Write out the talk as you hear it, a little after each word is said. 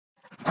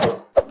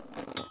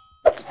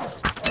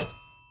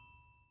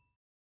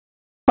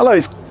Hello,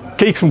 it's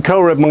Keith from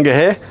Ceolred Monger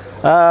here.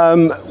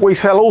 We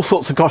sell all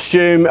sorts of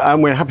costume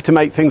and we're happy to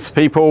make things for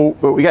people,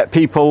 but we get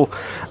people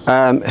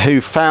who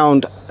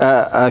found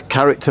a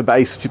character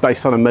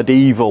based on a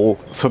medieval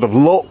sort of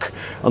look,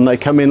 and they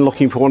come in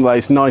looking for one of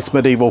those nice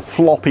medieval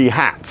floppy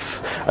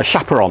hats, a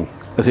chaperon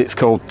as it's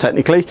called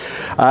technically.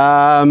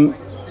 But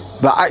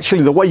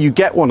actually the way you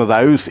get one of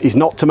those is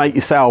not to make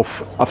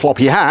yourself a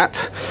floppy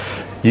hat.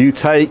 You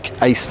take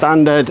a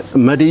standard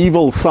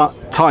medieval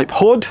type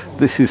hood.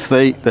 This is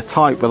the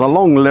type with a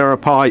long lyre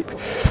pipe.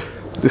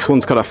 This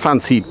one's got a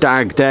fancy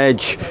dagged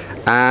edge,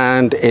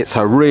 and it's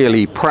a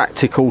really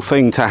practical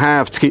thing to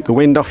have to keep the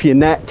wind off your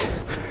neck.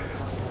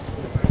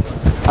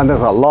 And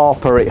as a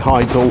larper, it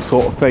hides all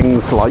sort of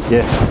things like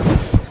your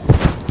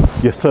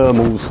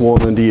thermals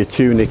worn under your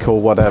tunic or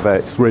whatever.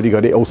 It's really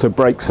good. It also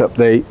breaks up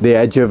the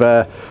edge of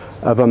a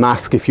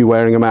mask if you're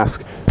wearing a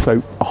mask.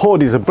 So a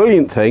hood is a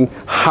brilliant thing.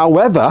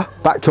 However,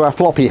 back to our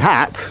floppy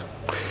hat.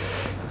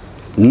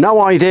 No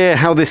idea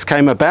how this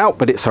came about,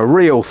 but it's a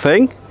real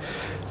thing.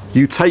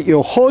 You take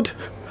your hood,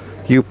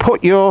 you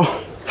put your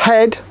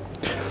head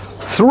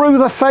through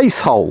the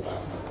face hole,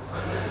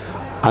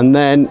 and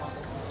then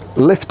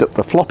lift up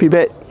the floppy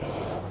bit.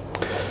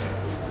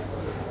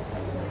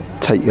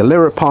 Take your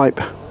lyre pipe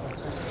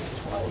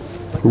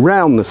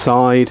round the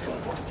side,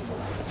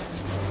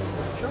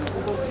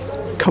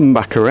 come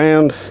back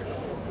around,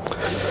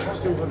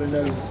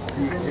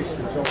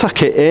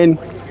 tuck it in,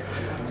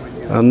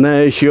 and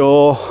there's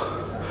your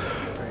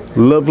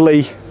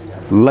lovely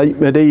late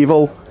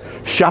medieval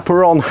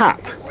chaperon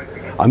hat,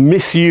 a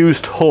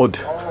misused hood.